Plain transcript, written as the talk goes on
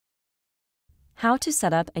How to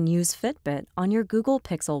set up and use Fitbit on your Google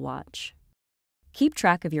Pixel Watch. Keep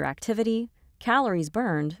track of your activity, calories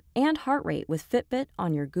burned, and heart rate with Fitbit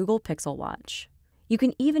on your Google Pixel Watch. You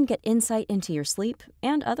can even get insight into your sleep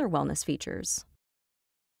and other wellness features.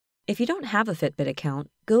 If you don't have a Fitbit account,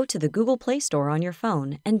 go to the Google Play Store on your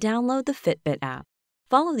phone and download the Fitbit app.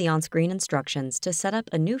 Follow the on-screen instructions to set up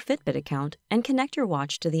a new Fitbit account and connect your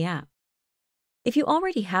watch to the app. If you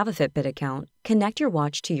already have a Fitbit account, connect your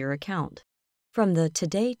watch to your account. From the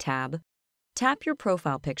Today tab, tap your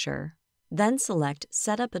profile picture, then select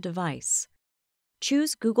Set up a device.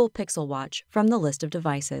 Choose Google Pixel Watch from the list of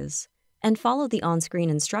devices, and follow the on-screen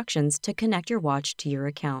instructions to connect your watch to your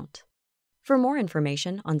account. For more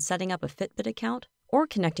information on setting up a Fitbit account or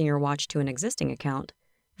connecting your watch to an existing account,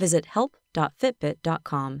 visit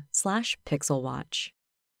help.fitbit.com/pixelwatch.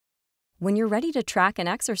 When you're ready to track an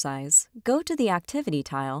exercise, go to the Activity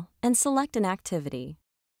tile and select an activity.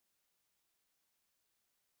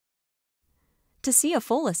 To see a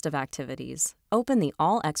full list of activities, open the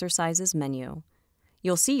All Exercises menu.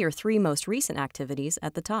 You'll see your 3 most recent activities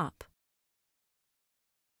at the top.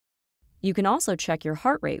 You can also check your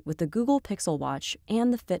heart rate with the Google Pixel Watch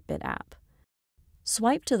and the Fitbit app.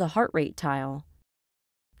 Swipe to the Heart Rate tile,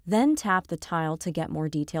 then tap the tile to get more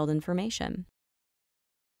detailed information.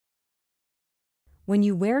 When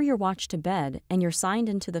you wear your watch to bed and you're signed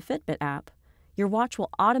into the Fitbit app, your watch will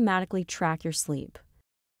automatically track your sleep.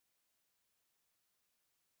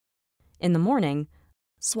 In the morning,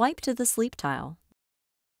 swipe to the Sleep tile,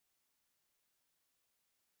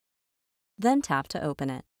 then tap to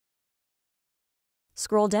open it.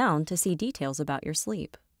 Scroll down to see details about your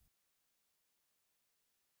sleep.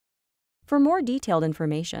 For more detailed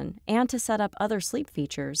information and to set up other sleep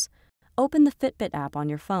features, open the Fitbit app on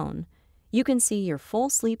your phone. You can see your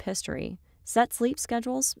full sleep history, set sleep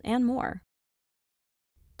schedules, and more.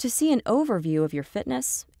 To see an overview of your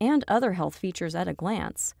fitness and other health features at a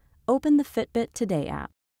glance, open the Fitbit Today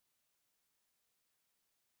app.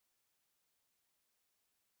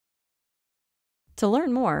 To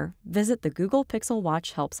learn more, visit the Google Pixel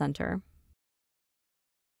Watch Help Center.